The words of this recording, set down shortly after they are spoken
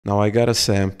Now, I gotta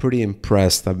say, I'm pretty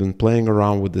impressed. I've been playing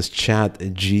around with this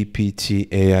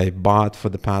ChatGPT AI bot for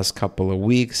the past couple of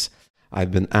weeks. I've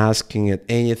been asking it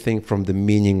anything from the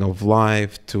meaning of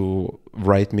life to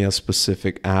write me a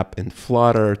specific app in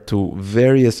Flutter to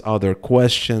various other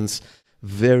questions,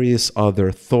 various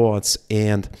other thoughts,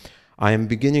 and I am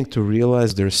beginning to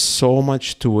realize there's so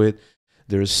much to it.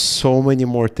 There's so many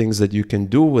more things that you can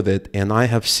do with it, and I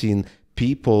have seen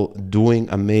people doing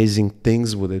amazing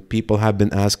things with it. People have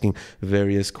been asking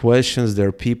various questions. There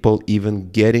are people even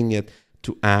getting it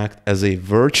to act as a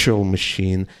virtual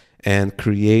machine and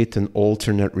create an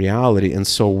alternate reality. And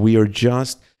so we are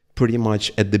just pretty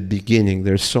much at the beginning.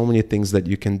 There's so many things that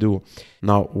you can do.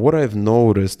 Now, what I've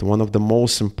noticed, one of the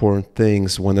most important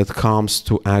things when it comes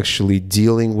to actually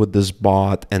dealing with this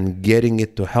bot and getting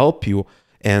it to help you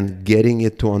and getting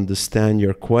it to understand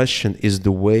your question is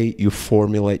the way you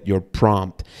formulate your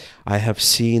prompt. I have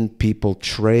seen people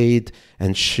trade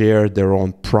and share their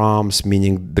own prompts,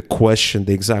 meaning the question,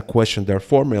 the exact question they're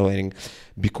formulating,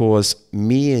 because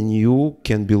me and you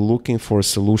can be looking for a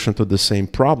solution to the same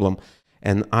problem,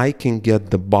 and I can get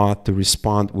the bot to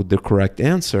respond with the correct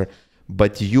answer,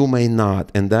 but you may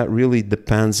not, and that really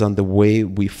depends on the way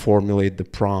we formulate the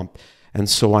prompt. And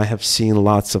so I have seen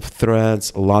lots of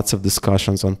threads, lots of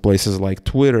discussions on places like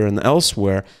Twitter and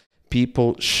elsewhere,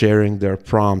 people sharing their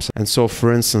prompts. And so,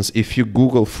 for instance, if you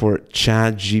Google for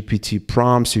ChatGPT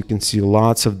prompts, you can see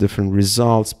lots of different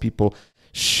results, people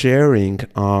sharing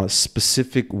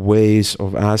specific ways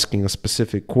of asking a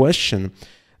specific question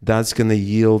that's going to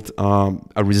yield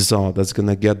a result, that's going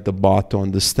to get the bot to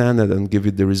understand it and give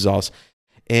you the results.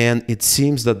 And it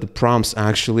seems that the prompts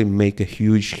actually make a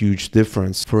huge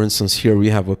difference. For instance, here we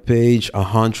have a page,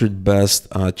 100 best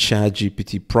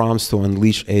ChatGPT prompts to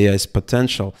unleash AI's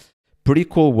potential. Pretty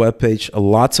cool webpage,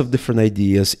 lots of different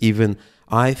ideas. Even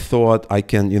I thought I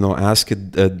can, ask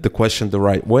it the question the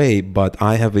right way, but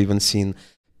I have even seen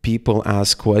people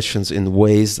ask questions in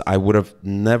ways I would have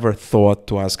never thought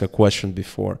to ask a question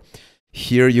before.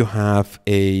 Here you have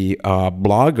a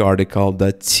blog article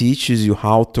that teaches you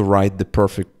how to write the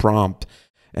perfect prompt.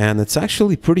 And it's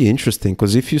actually pretty interesting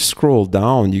because if you scroll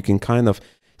down, you can kind of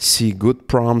see good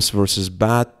prompts versus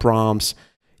bad prompts.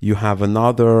 You have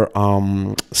another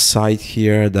site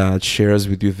here that shares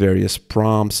with you various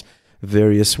prompts,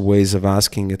 various ways of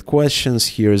asking it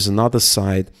questions. Here's another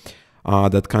site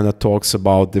that kind of talks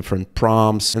about different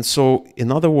prompts. And so,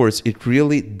 in other words, it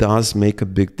really does make a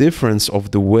big difference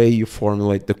of the way you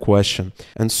formulate the question.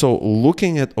 And so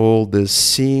looking at all this,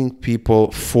 seeing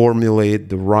people formulate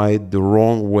the right, the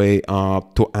wrong way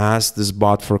to ask this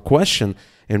bot for a question,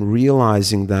 and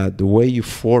realizing that the way you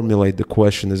formulate the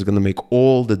question is going to make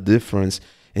all the difference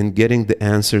in getting the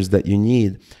answers that you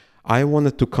need, I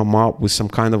wanted to come up with some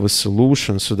kind of a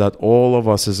solution so that all of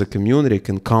us as a community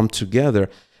can come together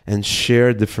and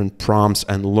share different prompts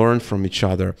and learn from each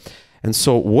other. And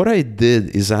so what I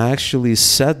did is I actually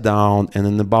sat down and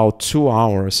in about 2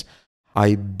 hours,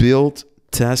 I built,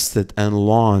 tested, and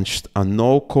launched a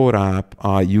no-code app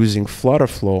using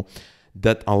FlutterFlow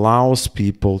that allows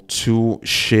people to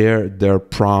share their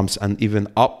prompts and even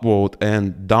upvote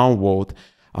and downvote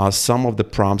some of the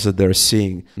prompts that they're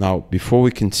seeing. Now, before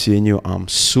we continue, I'm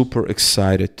super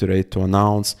excited today to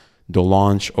announce the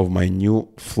launch of my new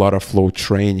FlutterFlow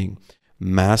training,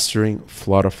 Mastering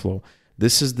FlutterFlow.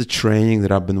 This is the training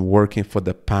that I've been working for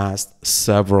the past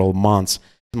several months.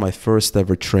 My first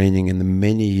ever training in the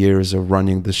many years of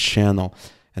running this channel.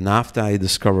 And after I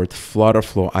discovered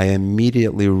FlutterFlow, I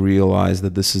immediately realized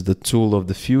that this is the tool of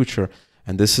the future,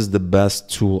 and this is the best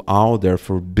tool out there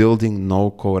for building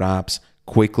no-code apps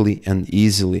quickly and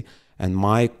easily. And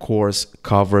my course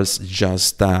covers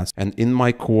just that. And in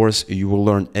my course, you will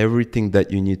learn everything that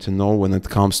you need to know when it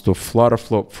comes to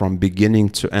FlutterFlow from beginning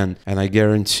to end. And I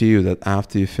guarantee you that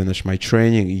after you finish my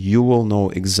training, you will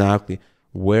know exactly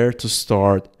where to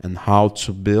start and how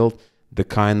to build the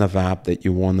kind of app that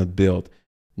you want to build.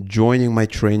 Joining my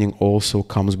training also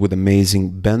comes with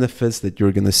amazing benefits that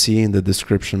you're going to see in the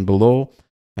description below.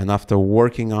 And after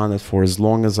working on it for as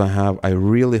long as I have, I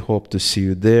really hope to see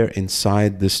you there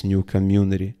inside this new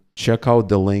community. Check out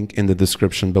the link in the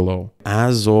description below.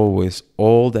 As always,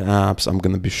 all the apps I'm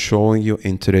going to be showing you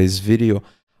in today's video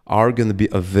are going to be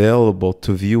available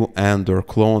to view and or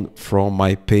clone from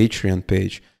my Patreon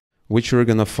page, which you're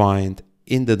going to find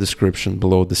in the description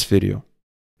below this video.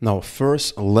 Now,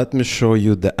 first, let me show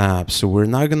you the app. So we're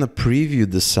not going to preview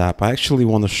this app. I actually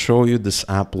want to show you this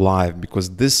app live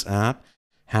because this app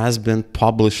has been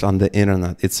published on the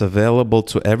internet. It's available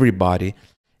to everybody.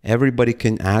 Everybody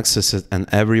can access it and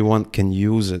everyone can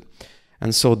use it.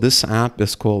 And so this app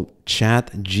is called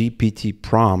ChatGPT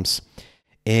Prompts.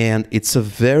 And it's a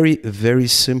very, very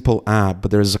simple app,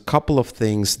 but there's a couple of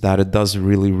things that it does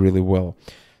really, really well.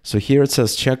 So here it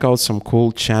says, check out some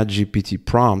cool ChatGPT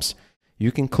prompts.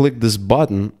 You can click this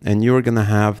button and you're gonna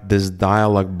have this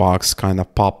dialog box kind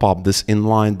of pop up, this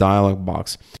inline dialog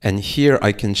box. And here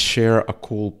I can share a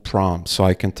cool prompt. So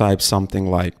I can type something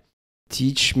like,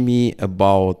 teach me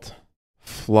about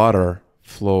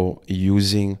FlutterFlow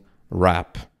using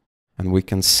wrap. And we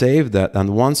can save that.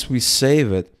 And once we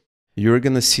save it, you're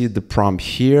gonna see the prompt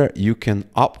here. You can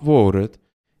upvote it,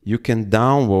 you can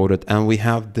download it, and we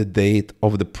have the date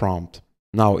of the prompt.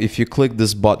 Now, if you click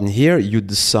this button here, you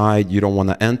decide you don't want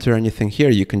to enter anything here,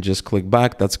 you can just click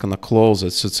back, that's going to close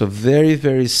it. So it's a very,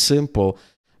 very simple,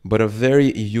 but a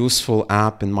very useful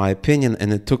app in my opinion.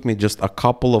 And it took me just a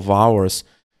couple of hours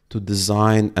to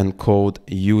design and code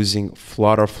using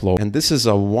FlutterFlow. And this is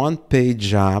a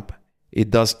one-page app.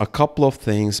 It does a couple of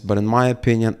things, but in my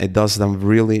opinion, it does them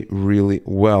really, really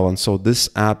well. And so this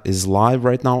app is live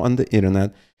right now on the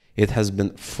internet. It has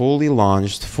been fully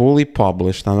launched, fully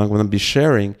published, and I'm going to be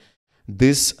sharing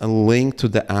this link to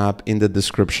the app in the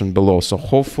description below. So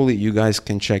hopefully you guys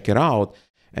can check it out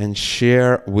and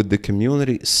share with the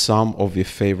community some of your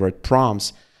favorite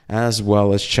prompts, as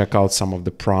well as check out some of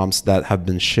the prompts that have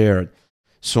been shared.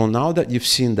 So now that you've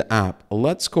seen the app,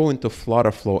 let's go into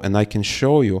FlutterFlow and I can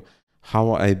show you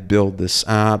how I built this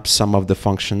app, some of the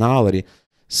functionality,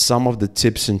 some of the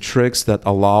tips and tricks that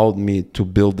allowed me to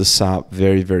build this app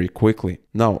very, very quickly.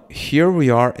 Now, here we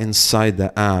are inside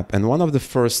the app. And one of the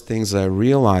first things I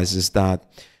realized is that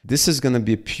this is going to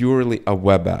be purely a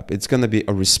web app. It's going to be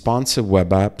a responsive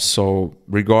web app. So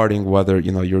regarding whether,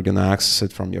 you're going to access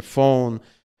it from your phone,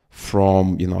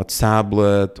 from, a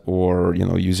tablet, or,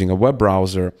 using a web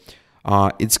browser,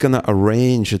 it's going to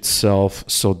arrange itself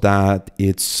so that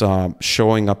it's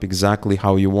showing up exactly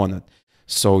how you want it.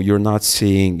 So you're not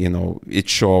seeing, it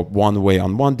show up one way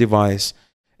on one device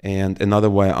and another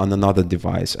way on another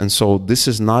device. And so this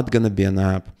is not going to be an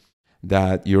app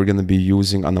that you're going to be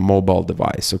using on a mobile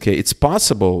device. Okay, it's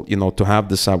possible, to have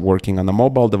this app working on a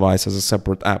mobile device as a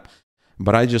separate app,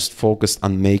 but I just focused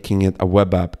on making it a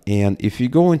web app. And if you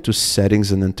go into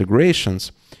settings and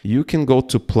integrations, you can go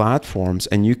to platforms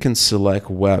and you can select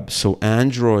web. So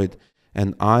Android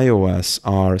and iOS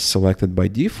are selected by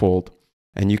default.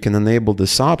 And you can enable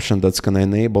this option that's going to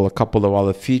enable a couple of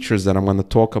other features that I'm going to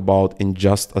talk about in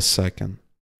just a second.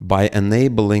 By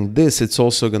enabling this, it's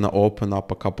also going to open up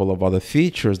a couple of other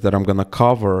features that I'm going to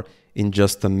cover in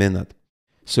just a minute.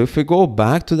 So if we go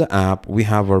back to the app, we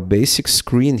have our basic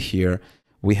screen here.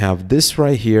 We have this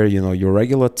right here, your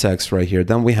regular text right here.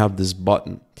 Then we have this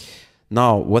button.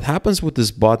 Now, what happens with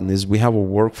this button is we have a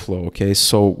workflow, okay?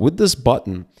 So with this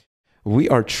button, we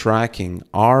are tracking,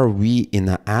 are we in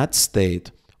an ad state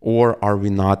or are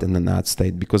we not in an ad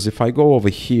state? Because if I go over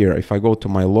here, if I go to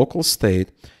my local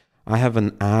state, I have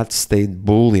an ad state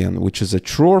boolean, which is a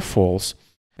true or false.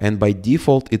 And by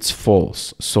default, it's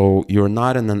false. So you're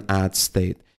not in an ad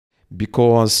state,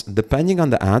 because depending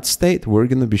on the ad state, we're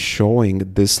going to be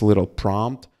showing this little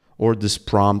prompt, or this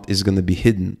prompt is going to be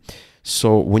hidden.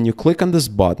 So when you click on this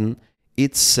button,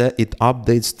 it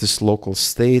updates this local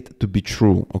state to be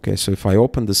true. Okay, so if I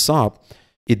open this up,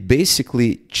 it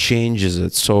basically changes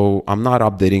it. So I'm not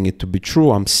updating it to be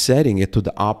true, I'm setting it to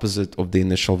the opposite of the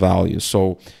initial value.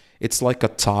 So it's like a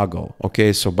toggle.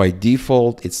 Okay, so by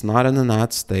default, it's not in an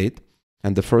ad state.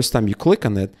 And the first time you click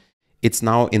on it, it's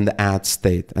now in the ad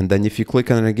state. And then if you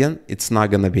click on it again, it's not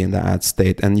going to be in the ad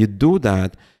state. And you do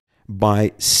that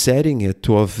by setting it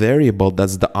to a variable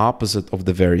that's the opposite of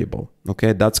the variable.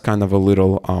 Okay, that's kind of a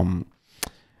little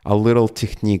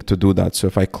technique to do that. So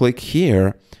if I click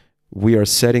here, we are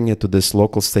setting it to this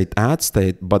local state ad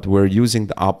state, but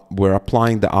we're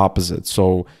applying the opposite.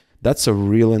 So that's a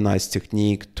really nice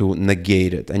technique to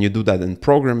negate it. And you do that in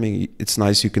programming. It's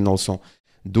nice. You can also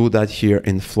do that here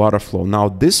in FlutterFlow. Now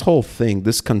this whole thing,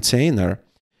 this container,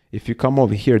 if you come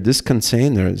over here, this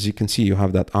container, as you can see, you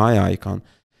have that eye icon.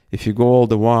 If you go all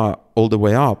the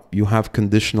way up, you have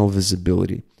conditional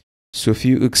visibility. So if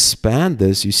you expand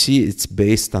this, you see it's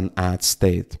based on ad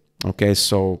state. Okay,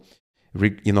 so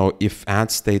if ad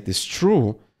state is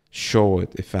true, show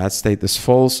it. If ad state is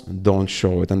false, don't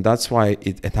show it. And that's why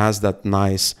it has that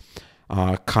nice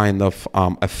kind of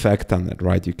effect on it,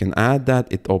 right? You can add that,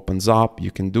 it opens up,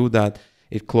 you can do that,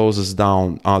 it closes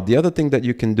down. The other thing that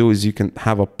you can do is you can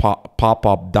have a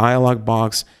pop-up dialog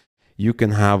box. You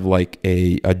can have like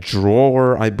a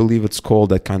drawer, I believe it's called,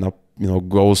 that kind of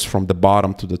goes from the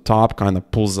bottom to the top, kind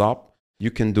of pulls up. You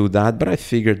can do that, but I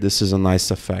figured this is a nice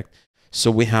effect.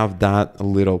 So we have that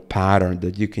little pattern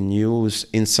that you can use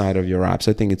inside of your apps.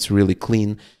 I think it's really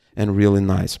clean and really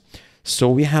nice. So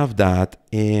we have that,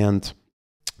 and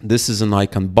this is an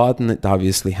icon button. It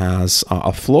obviously has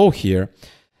a flow here.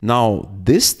 Now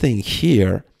this thing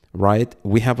here, right,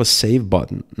 we have a save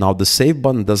button. Now the save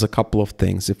button does a couple of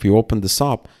things. If you open this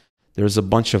up, there's a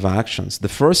bunch of actions. The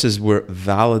first is we're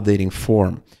validating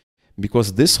form,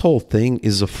 because this whole thing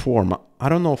is a form. I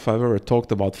don't know if I've ever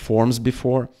talked about forms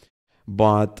before,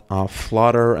 but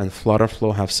Flutter and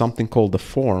FlutterFlow have something called a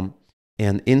form,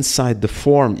 and inside the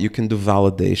form you can do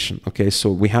validation. Okay,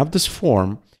 so we have this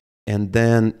form, and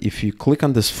then if you click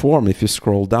on this form, if you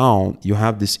scroll down, you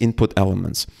have these input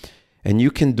elements, and you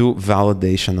can do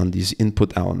validation on these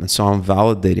input elements. So I'm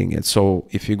validating it. So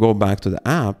if you go back to the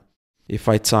app, if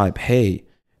I type hey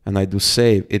and I do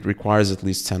save, it requires at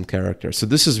least 10 characters. So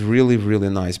this is really, really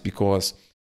nice, because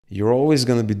you're always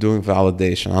going to be doing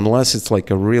validation, unless it's like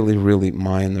a really, really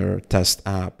minor test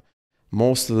app.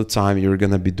 Most of the time you're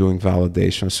going to be doing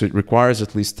validation. So it requires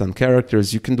at least 10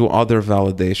 characters. You can do other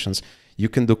validations. You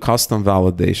can do custom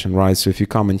validation, right? So if you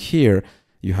come in here,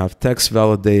 you have text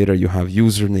validator, you have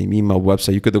username, email,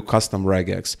 website. You could do custom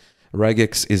regex.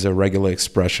 Regex is a regular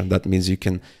expression. That means you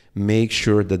can make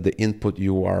sure that the input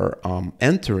you are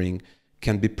entering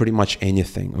can be pretty much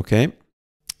anything, okay?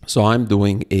 So I'm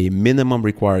doing a minimum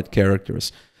required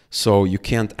characters. So you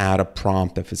can't add a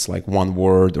prompt if it's like 1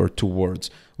 word or 2 words.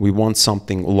 We want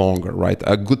something longer, right?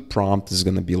 A good prompt is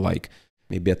going to be like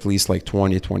maybe at least like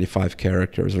 20, 25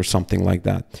 characters or something like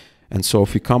that. And so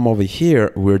if we come over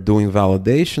here, we're doing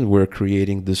validation. We're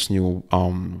creating this new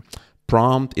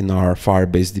prompt in our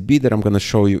Firebase DB that I'm going to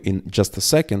show you in just a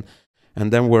second.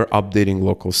 And then we're updating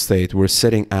local state. We're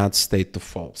setting add state to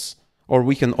false. Or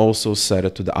we can also set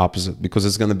it to the opposite, because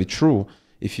it's going to be true.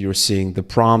 If you're seeing the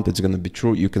prompt, it's going to be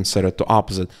true. You can set it to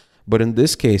opposite. But in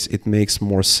this case, it makes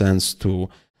more sense to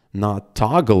not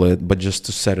toggle it, but just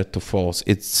to set it to false.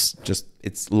 It's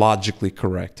logically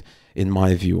correct in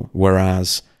my view.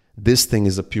 Whereas this thing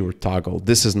is a pure toggle.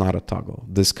 This is not a toggle.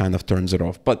 This kind of turns it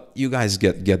off. But you guys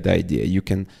get the idea. You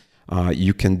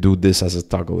can do this as a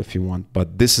toggle if you want,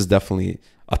 but this is definitely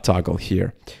a toggle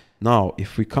here. Now,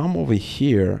 if we come over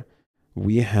here,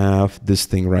 we have this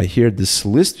thing right here, this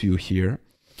list view here.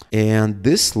 And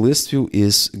this list view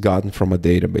is gotten from a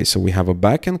database. So we have a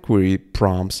backend query,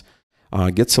 prompts,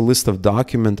 gets a list of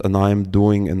document, and I'm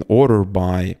doing an order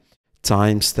by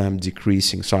timestamp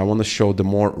decreasing. So I want to show the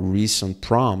more recent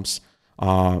prompts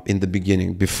in the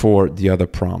beginning before the other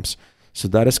prompts. So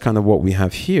that is kind of what we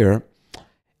have here.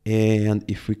 And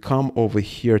if we come over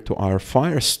here to our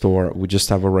Firestore, we just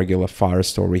have a regular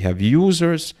Firestore. We have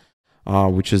users,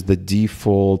 which is the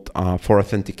default for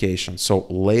authentication. So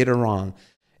later on,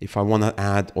 if I want to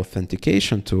add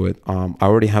authentication to it, I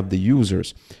already have the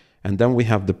users. And then we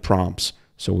have the prompts.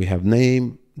 So we have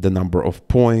name, the number of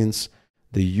points,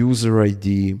 the user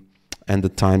ID, and the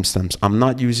timestamps. I'm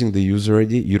not using the user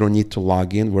ID. You don't need to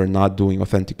log in. We're not doing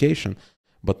authentication.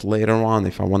 But later on,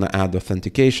 if I want to add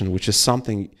authentication, which is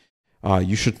something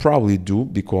you should probably do,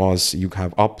 because you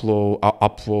have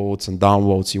uploads and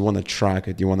downloads, you want to track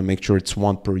it. You want to make sure it's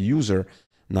 1 per user,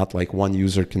 not like one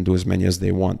user can do as many as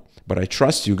they want. But I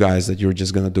trust you guys that you're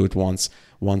just going to do it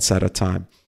once at a time.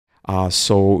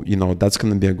 So, you know, that's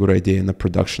going to be a good idea in the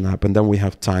production app. And then we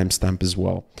have timestamp as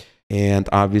well. And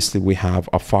obviously we have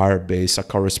a Firebase, a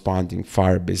corresponding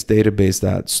Firebase database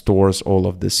that stores all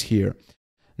of this here.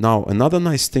 Now, another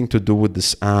nice thing to do with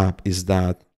this app is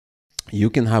that you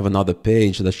can have another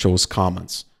page that shows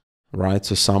comments, right?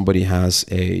 So somebody has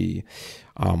they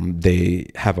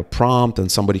have a prompt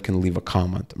and somebody can leave a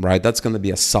comment, right? That's going to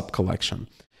be a sub collection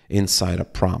inside a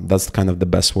prompt. That's kind of the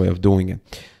best way of doing it.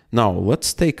 Now,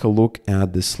 let's take a look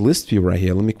at this list view right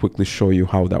here. Let me quickly show you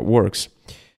how that works.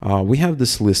 We have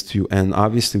this list view, and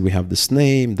obviously we have this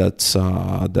name. That's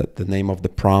the name of the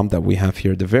prompt that we have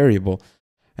here, the variable.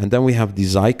 And then we have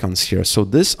these icons here. So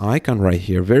this icon right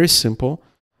here, very simple.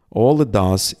 All it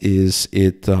does is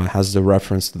it has the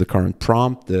reference to the current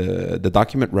prompt, the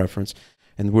document reference,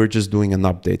 and we're just doing an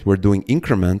update. We're doing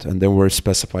increment, and then we're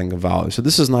specifying a value. So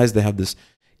this is nice. They have this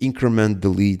increment,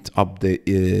 delete,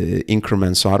 update,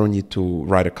 increment. So I don't need to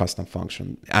write a custom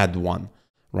function, add one,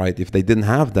 right? If they didn't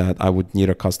have that, I would need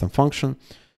a custom function.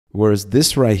 Whereas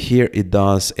this right here, it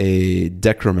does a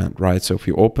decrement, right? So if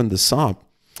you open this up,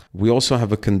 we also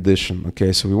have a condition,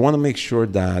 okay? So we want to make sure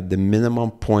that the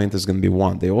minimum point is going to be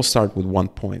 1. They all start with 1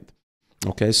 point,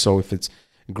 okay? So if it's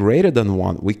greater than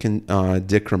 1, we can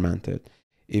decrement it.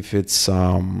 If it's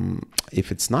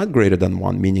not greater than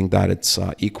 1, meaning that it's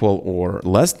equal or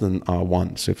less than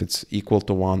 1, so if it's equal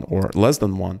to 1 or less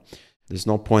than 1, there's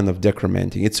no point of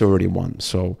decrementing. It's already 1.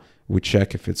 So we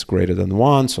check if it's greater than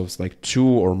 1. So it's like 2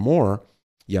 or more.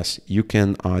 yes, you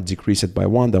can decrease it by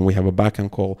 1. Then we have a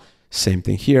backend call. Same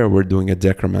thing here. We're doing a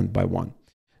decrement by 1.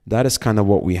 That is kind of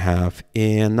what we have.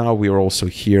 And now we are also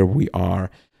here. We are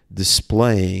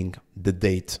displaying the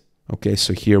date. Okay,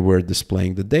 so here we're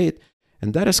displaying the date.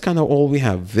 And that is kind of all we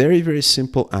have. Very, very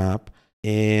simple app.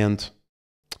 And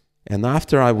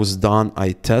after I was done,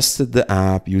 I tested the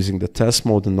app using the test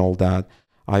mode and all that.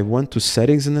 I went to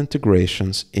settings and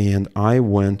integrations, and I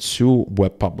went to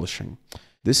web publishing.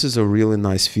 This is a really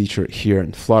nice feature here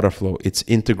in FlutterFlow. It's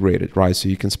integrated, right? So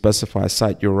you can specify a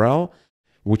site URL,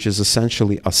 which is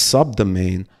essentially a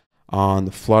subdomain on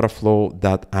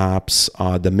FlutterFlow.app's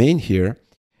domain here.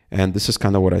 And this is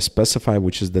kind of what I specify,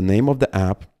 which is the name of the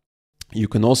app. You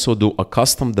can also do a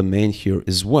custom domain here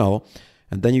as well.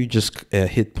 And then you just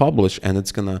hit publish, and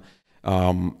it's going to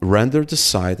render the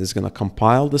site. It's going to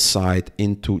compile the site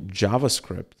into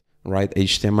JavaScript, right?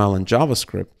 HTML and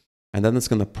JavaScript. And then it's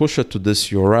going to push it to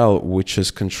this URL, which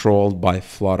is controlled by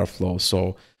FlutterFlow.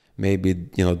 So maybe,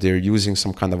 you know, they're using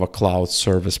some kind of a cloud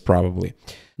service probably.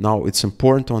 Now, it's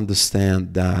important to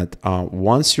understand that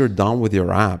once you're done with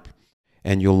your app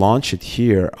and you launch it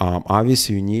here,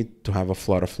 obviously you need to have a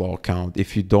FlutterFlow account.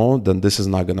 If you don't, then this is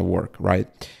not going to work, right?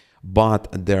 But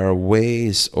there are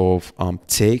ways of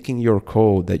taking your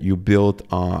code that you built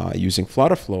using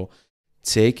FlutterFlow,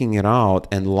 taking it out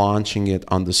and launching it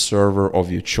on the server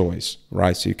of your choice,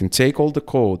 right? So you can take all the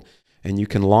code and you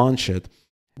can launch it.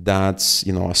 That's,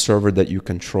 you know, a server that you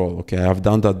control. Okay, I've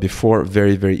done that before.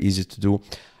 Very, very easy to do.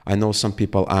 I know some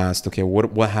people asked, okay,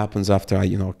 what happens after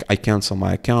I cancel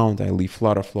my account, I leave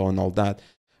FlutterFlow and all that?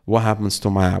 What happens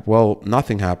to my app? Well,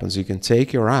 nothing happens. You can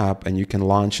take your app and you can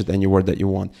launch it anywhere that you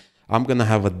want. I'm going to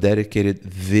have a dedicated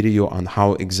video on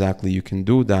how exactly you can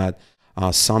do that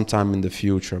sometime in the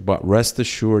future, but rest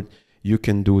assured you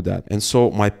can do that. And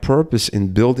so my purpose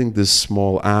in building this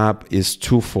small app is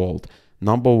twofold.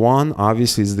 Number one,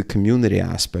 obviously, is the community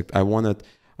aspect. I wanted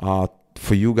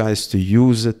for you guys to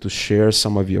use it, to share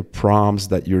some of your prompts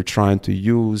that you're trying to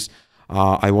use.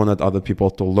 I wanted other people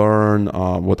to learn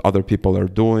what other people are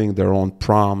doing, their own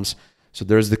prompts. So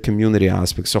there's the community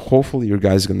aspect. So hopefully you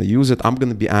guys are going to use it. I'm going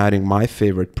to be adding my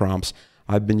favorite prompts.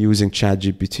 I've been using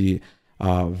ChatGPT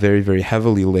very, very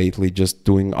heavily lately, just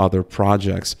doing other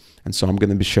projects. And so I'm going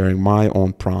to be sharing my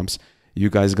own prompts. You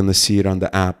guys are going to see it on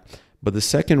the app. But the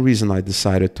second reason I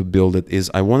decided to build it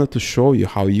is I wanted to show you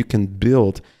how you can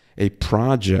build a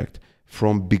project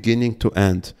from beginning to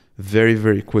end very,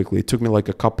 very quickly. It took me like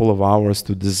a couple of hours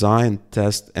to design,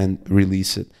 test, and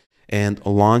release it and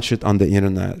launch it on the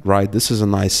internet, right? This is a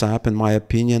nice app in my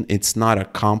opinion. It's not a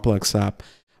complex app,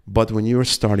 but when you're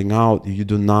starting out, you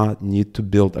do not need to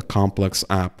build a complex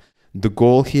app. The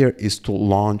goal here is to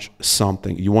launch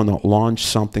something. You want to launch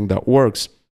something that works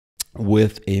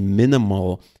with a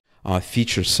minimal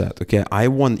feature set. Okay,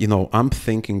 I'm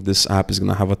thinking this app is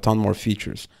going to have a ton more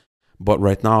features, but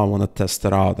right now I want to test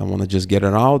it out. I want to just get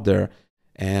it out there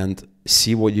and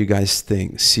see what you guys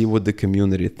think, see what the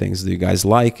community thinks. Do you guys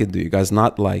like it? Do you guys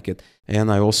not like it?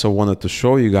 And I also wanted to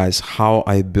show you guys how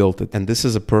I built it. And this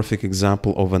is a perfect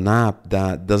example of an app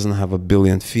that doesn't have a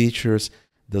billion features,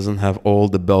 doesn't have all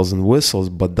the bells and whistles,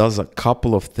 but does a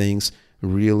couple of things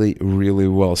really, really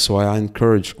well. So I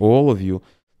encourage all of you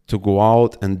to go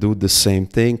out and do the same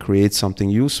thing, create something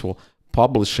useful,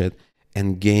 publish it,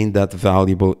 and gain that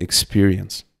valuable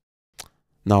experience.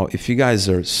 Now, if you guys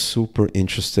are super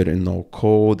interested in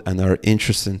NoCode and are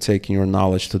interested in taking your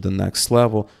knowledge to the next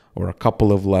level or a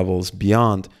couple of levels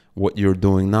beyond what you're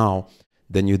doing now,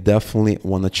 then you definitely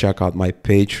want to check out my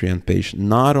Patreon page.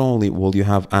 Not only will you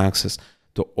have access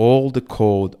to all the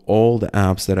code, all the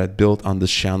apps that I built on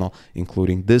this channel,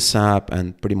 including this app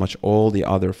and pretty much all the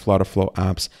other FlutterFlow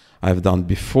apps I've done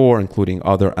before, including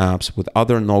other apps with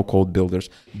other no-code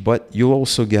builders, but you'll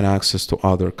also get access to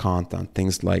other content,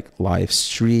 things like live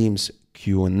streams,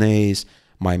 Q&As,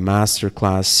 my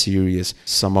masterclass series,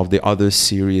 some of the other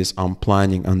series I'm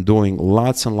planning on doing.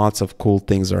 Lots and lots of cool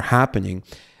things are happening.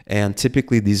 And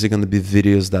typically these are going to be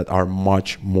videos that are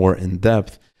much more in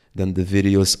depth than the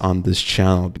videos on this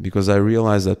channel, because I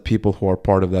realize that people who are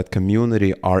part of that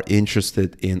community are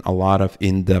interested in a lot of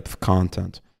in-depth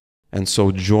content. And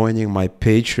so joining my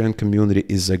Patreon community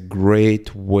is a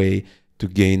great way to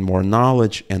gain more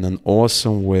knowledge and an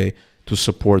awesome way to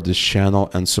support this channel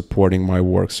and supporting my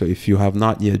work. So if you have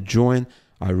not yet joined,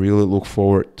 I really look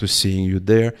forward to seeing you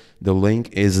there. The link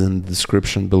is in the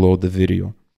description below the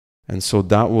video. And so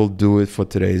that will do it for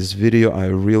today's video. I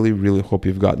really, really hope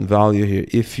you've gotten value here.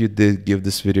 If you did, give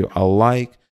this video a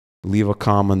like, leave a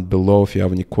comment below if you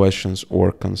have any questions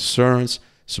or concerns.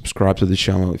 Subscribe to the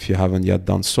channel if you haven't yet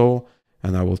done so,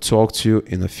 and I will talk to you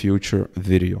in a future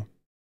video.